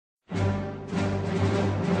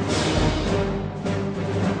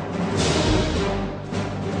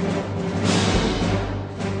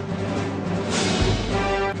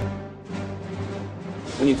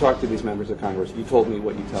when you talk to these members of Congress, you told me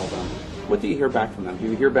what you tell them. What do you hear back from them? Do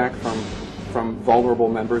you hear back from vulnerable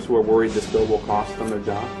members who are worried this bill will cost them their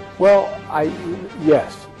job? Well,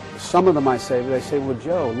 yes. Some of them they say, well,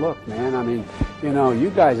 Joe, look, man, I mean, you know,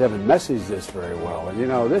 you guys haven't messaged this very well, and, you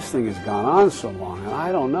know, this thing has gone on so long, and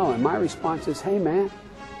I don't know. And my response is, hey, man,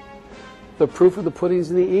 the proof of the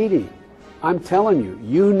pudding's in the eating. I'm telling you,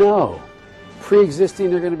 you know, pre-existing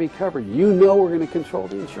they're going to be covered. You know we're going to control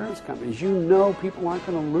the insurance companies. You know people aren't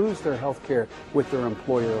going to lose their health care with their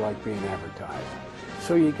employer like being advertised.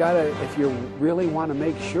 So you got to, if you really want to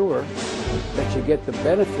make sure that you get the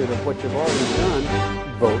benefit of what you've already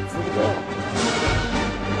done, vote for the bill.